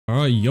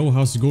Alright, yo,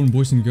 how's it going,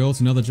 boys and girls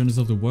and other genders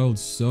of the world?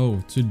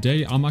 So,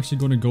 today I'm actually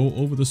going to go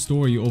over the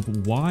story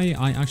of why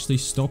I actually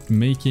stopped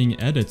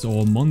making edits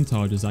or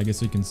montages, I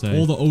guess you can say.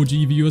 All the OG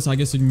viewers, I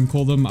guess you can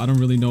call them. I don't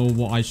really know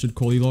what I should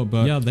call you lot,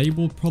 but yeah, they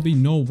will probably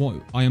know what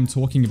I am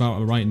talking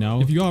about right now.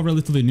 If you are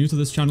relatively new to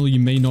this channel, you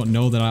may not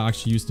know that I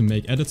actually used to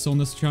make edits on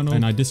this channel,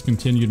 and I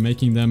discontinued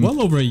making them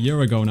well over a year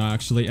ago now,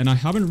 actually, and I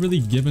haven't really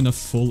given a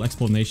full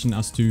explanation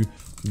as to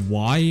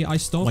why I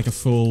stopped, like a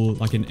full,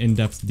 like an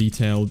in-depth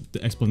detailed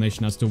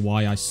explanation as to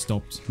why I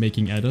stopped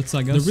making edits,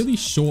 I guess. The really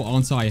short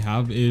answer I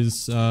have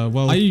is,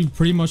 well, I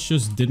pretty much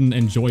just didn't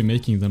enjoy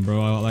making them,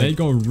 bro. Like, they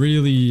got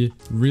really,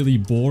 really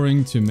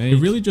boring to make. It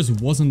really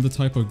just wasn't the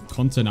type of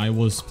content I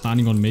was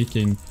planning on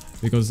making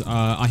because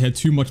I had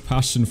too much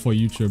passion for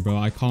YouTube, bro.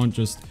 I can't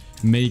just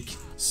make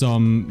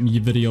some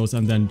videos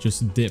and then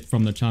just dip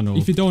from the channel.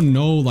 If you don't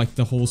know like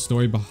the whole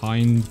story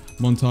behind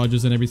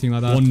montages and everything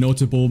like that, one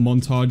notable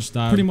montage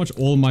that pretty much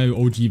all my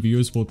OG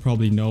viewers will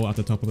probably know at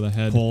the top of their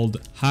head called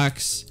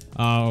Hacks,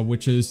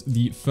 which is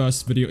the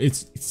first video.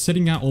 It's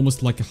sitting at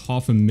almost like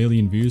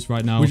 500,000 views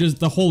right now, which is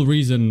the whole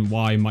reason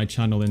why my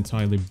channel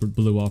entirely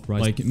blew up,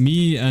 right? Like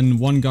me and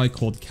one guy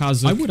called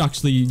Kazakh, I would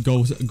actually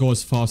go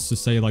as far as to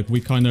say like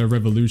we kind of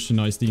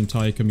revolutionized the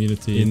entire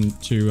community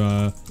into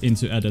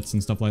edits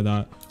and stuff like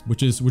that,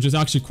 which is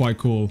actually quite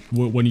cool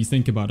when you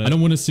think about it. I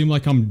don't want to seem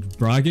like I'm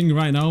bragging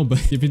right now,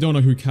 but if you don't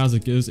know who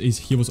Kazakh is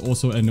he was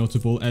also a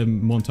notable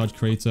montage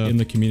creator in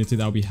the community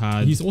that we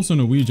had. He's also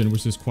Norwegian,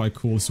 which is quite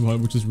cool as well,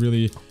 which is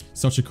really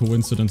such a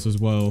coincidence as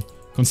well,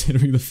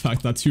 considering the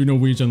fact that two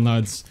Norwegian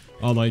lads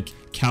are like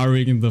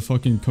carrying the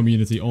fucking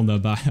community on their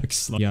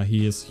backs. Like, yeah,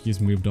 he's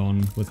moved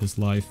on with his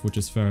life, which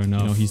is fair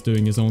enough. You know, he's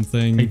doing his own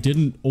thing. I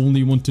didn't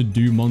only want to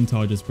do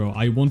montages, bro.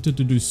 I wanted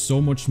to do so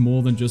much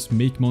more than just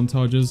make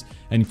montages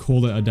and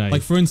call it a day.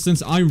 Like, for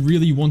instance, I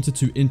really wanted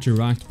to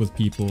interact with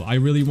people. I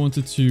really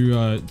wanted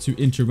to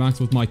interact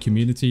with my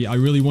community. I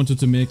really wanted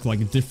to make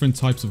like different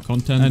types of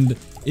content. And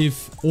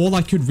if all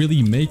I could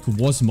really make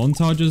was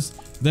montages,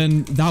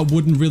 then that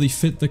wouldn't really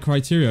fit the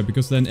criteria,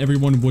 because then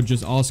everyone would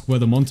just ask where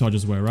the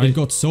montages were, right? It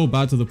got so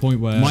bad to the point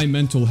where my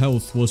mental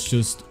health was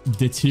just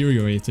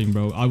deteriorating,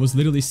 bro. I was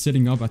literally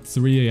sitting up at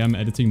 3 a.m.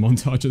 editing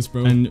montages,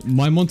 bro. And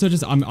my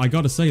montages, I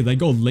gotta say, they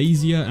got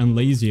lazier and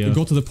lazier. It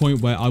got to the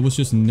point where I was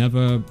just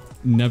never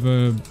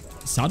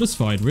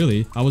satisfied,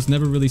 really. I was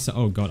never really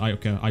oh god,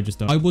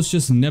 I was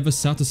just never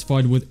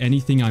satisfied with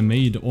anything I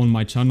made on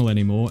my channel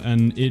anymore,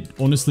 and it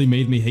honestly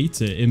made me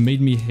hate it. It made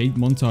me hate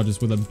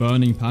montages with a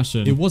burning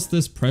passion. It was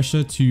this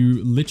pressure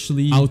to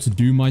literally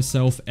outdo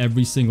myself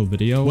every single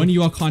video. When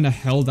you are kind of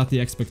held at the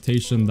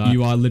expectation that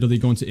you are literally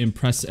going to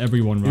impress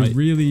everyone, right? It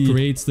really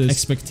creates this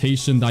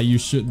expectation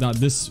that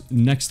this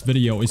next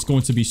video is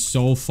going to be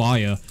so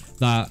fire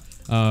that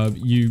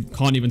you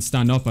can't even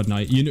stand up at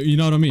night. You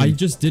know what I mean? I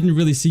just didn't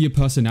really see a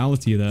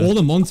personality there. All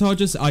the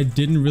montages, I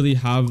didn't really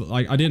have,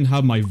 like, I didn't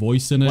have my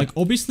voice in it. Like,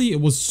 obviously it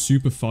was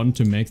super fun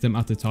to make them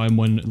at the time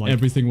when like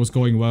everything was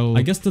going well.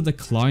 I guess the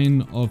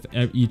decline of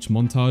each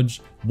montage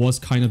was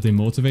kind of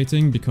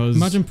demotivating, because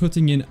imagine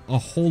putting in a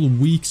whole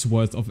week's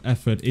worth of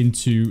effort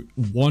into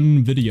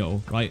one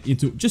video, right?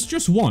 Into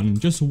just one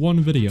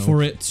video,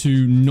 for it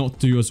to not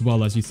do as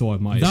well as you thought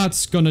it might.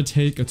 That's gonna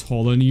take a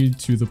toll on you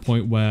to the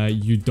point where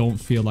you don't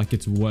feel like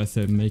it's worth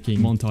it making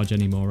montage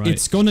anymore, right?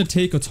 It's gonna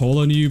take a toll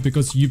on you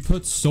because you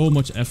put so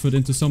much effort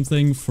into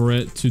something for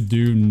it to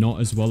do not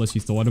as well as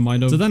you thought it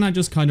might have. So then I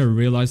just kind of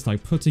realized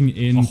like putting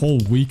in a whole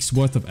week's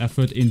worth of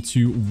effort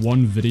into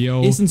one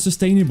video isn't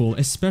sustainable,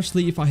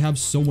 especially if I have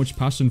so much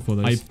passion for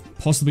this. I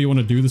possibly want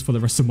to do this for the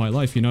rest of my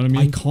life, you know what I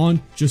mean? I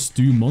can't just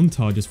do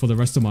montages for the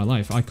rest of my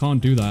life. I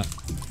can't do that.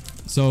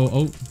 So,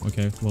 oh,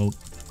 okay, well,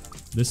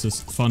 this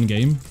is fun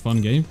game.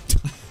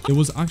 It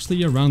was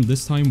actually around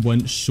this time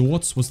when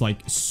shorts was like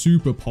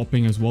super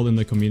popping as well in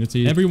the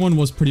community. Everyone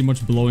was pretty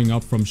much blowing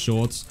up from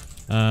shorts.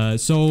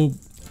 So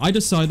I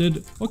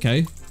decided,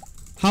 okay,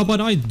 how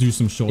about I do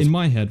some shorts? In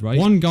my head, right?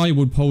 One guy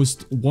would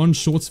post one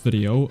shorts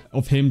video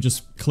of him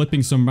just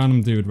clipping some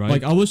random dude, right?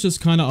 Like, I was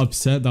just kind of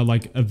upset that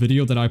like a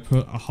video that I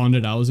put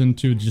 100 hours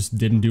into just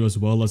didn't do as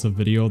well as a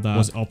video that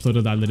was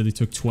uploaded that literally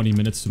took 20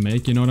 minutes to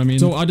make, you know what I mean?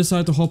 So I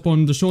decided to hop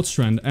on the shorts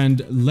trend,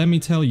 and let me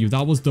tell you,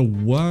 that was the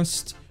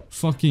worst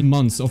fucking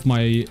months of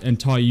my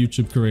entire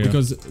YouTube career,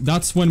 because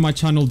that's when my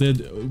channel did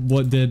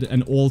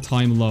an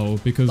all-time low,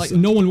 because like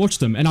no one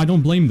watched them, and I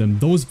don't blame them.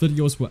 Those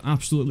videos were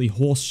absolutely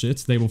horse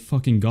shit. They were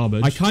fucking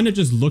garbage. I kind of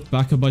just looked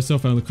back at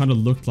myself and kind of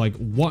looked like,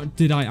 what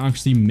did I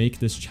actually make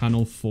this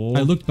channel for?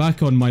 I looked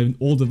back on my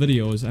older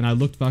videos, and I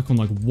looked back on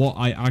like what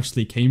I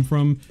actually came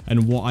from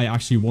and what I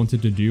actually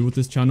wanted to do with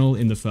this channel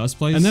in the first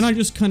place. And then I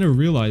just kind of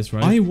realized,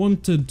 right, I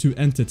wanted to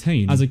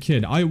entertain. As a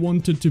kid, I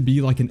wanted to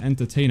be like an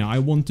entertainer. I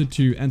wanted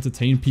to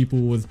entertain people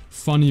with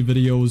funny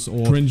videos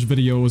or cringe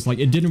videos. Like,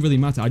 it didn't really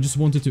matter. I just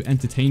wanted to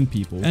entertain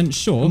people. And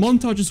sure,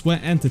 montages were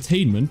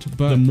entertainment,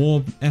 but the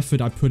more effort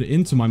I put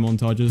into my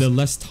montages, the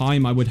less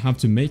time I would have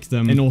to make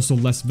them, and also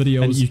less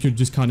videos. And you could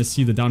just kind of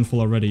see the downfall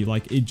already.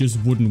 Like, it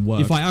just wouldn't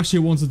work. If I actually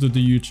wanted to do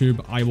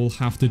YouTube, I will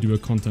have to do a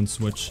content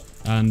switch.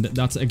 And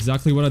that's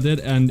exactly what I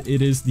did, and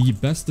it is the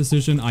best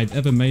decision I've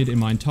ever made in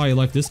my entire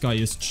life. This guy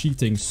is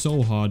cheating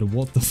so hard.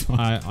 What the fuck?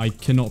 I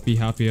cannot be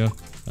happier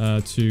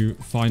to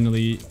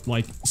finally,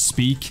 like,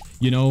 speak,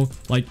 you know?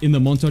 Like, in the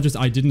montages,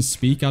 I didn't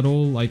speak at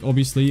all. Like,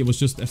 obviously, it was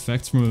just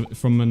effects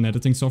from an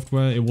editing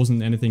software. It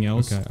wasn't anything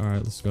else. Okay,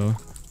 alright, let's go.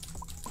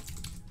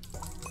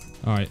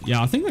 Alright,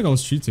 yeah, I think that guy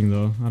was cheating,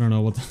 though. I don't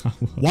know what the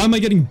hell. Why am I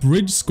getting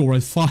bridge score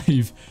at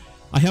 5?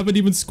 I haven't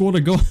even scored a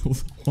goal.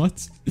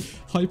 What?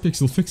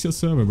 Hypixel, fix your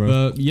server, bro.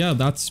 But yeah,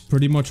 that's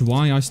pretty much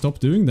why I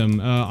stopped doing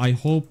them. I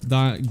hope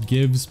that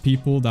gives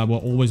people that were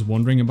always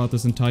wondering about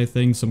this entire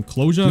thing some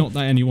closure. Not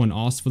that anyone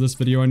asked for this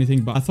video or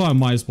anything, but I thought I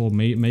might as well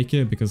make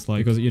it because,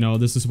 you know,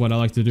 this is what I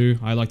like to do.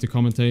 I like to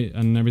commentate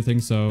and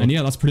everything. So, and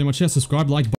yeah, that's pretty much it. Subscribe, like,